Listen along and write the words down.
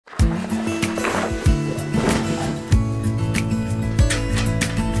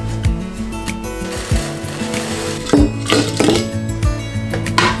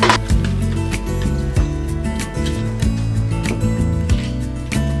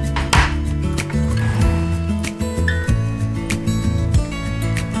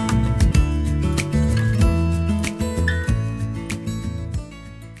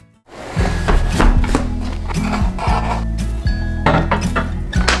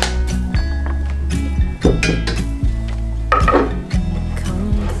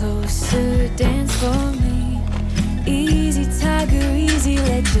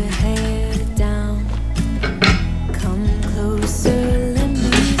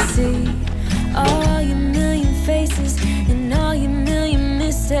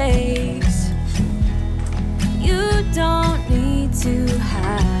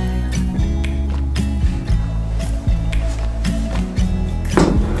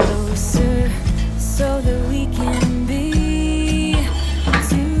so that we can be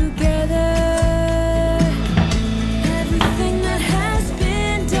together. Everything that has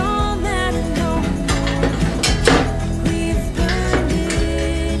been don't matter no more. We've earned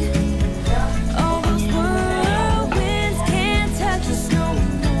it. All those whirlwinds can't touch us no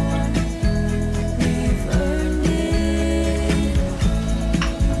more. We've earned it.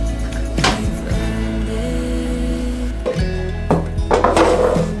 We've earned it.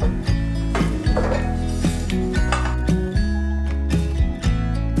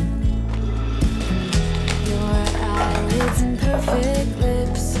 Your eyelids and perfect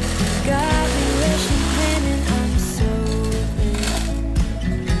lips got me wishing when I'm sober.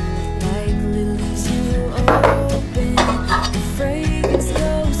 Like lilies you open, the fragrance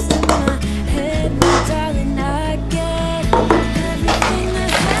goes in my head, my darling. I get everything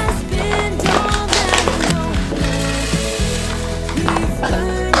that has been don't matter no more. We've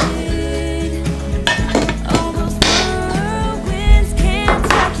earned it. All those whirlwinds can't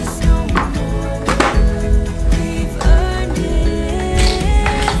touch us no more. We've earned it.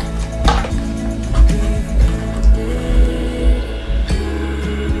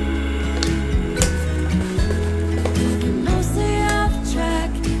 Mostly off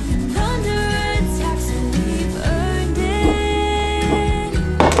track and under attack, so we've earned it.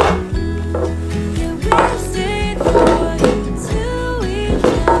 Yeah, we've stayed loyal to each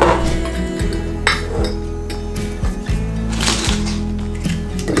other.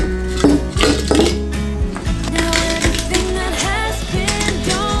 Now everything that has been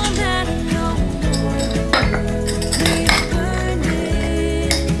don't matter no more. We've earned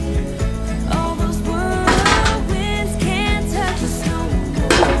it. All those whirlwinds can't touch us no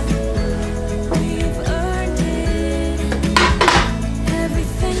more. We've earned it.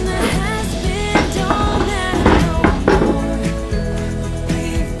 Everything that has been don't matter no more.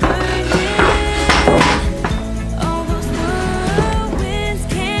 We've earned it. All those whirlwinds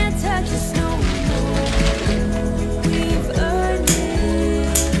can't touch us no more. We've earned it.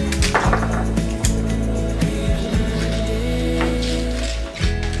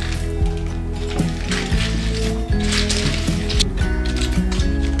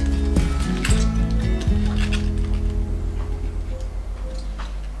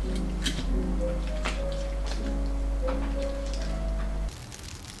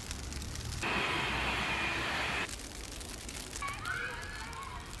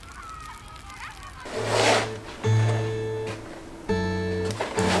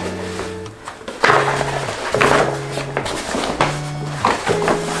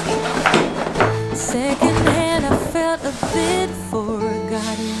 Secondhand, I felt a bit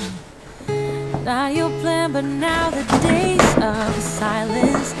forgotten. Not your plan, but now the days of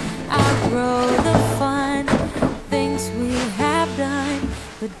silence outgrow the fun things we have done.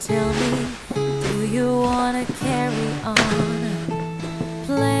 But tell me, do you wanna carry on?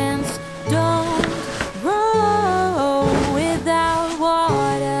 Plants don't grow without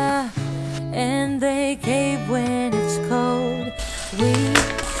water, and they cave when it's cold. We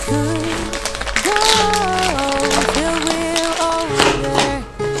could go till we're older.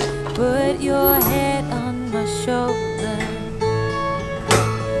 Put your head on my shoulder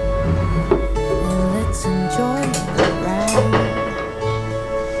and let's enjoy the ride.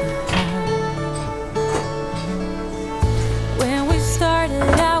 When we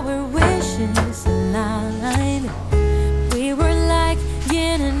started out, our wishes aligned. We were like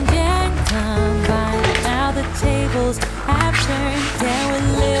yin and yang combined. Now the tables have turned, and we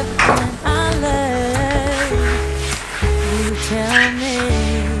live in our love. You tell me,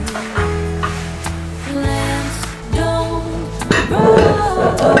 plants don't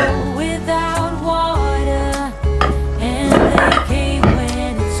grow without water, and they came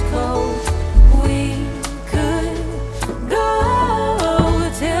when it's cold. We could go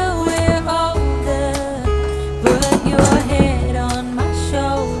till we're older. Put your head on my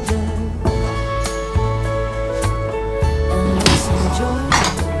shoulder and let's enjoy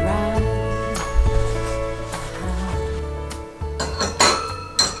the ride.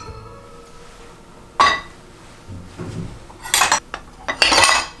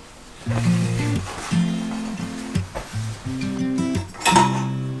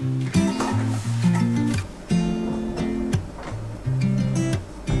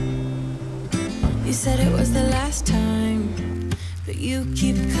 You said it was the last time, but you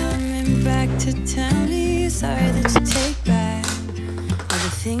keep coming back to tell me you're sorry that you take back all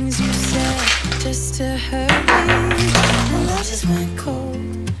the things you said just to hurt me. And I just went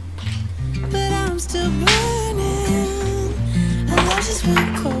cold, but I'm still burning. And I just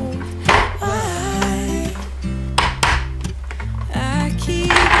went cold. Why? I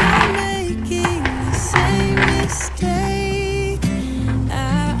keep on making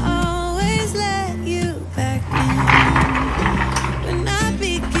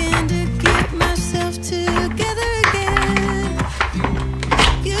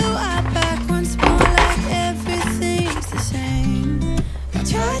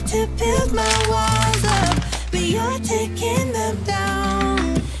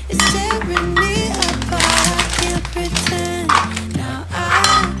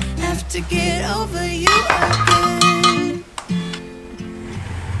to get over you again.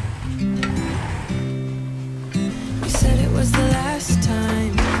 You said it was the last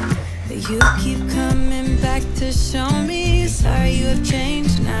time, but you keep coming back to show me. Sorry you have changed.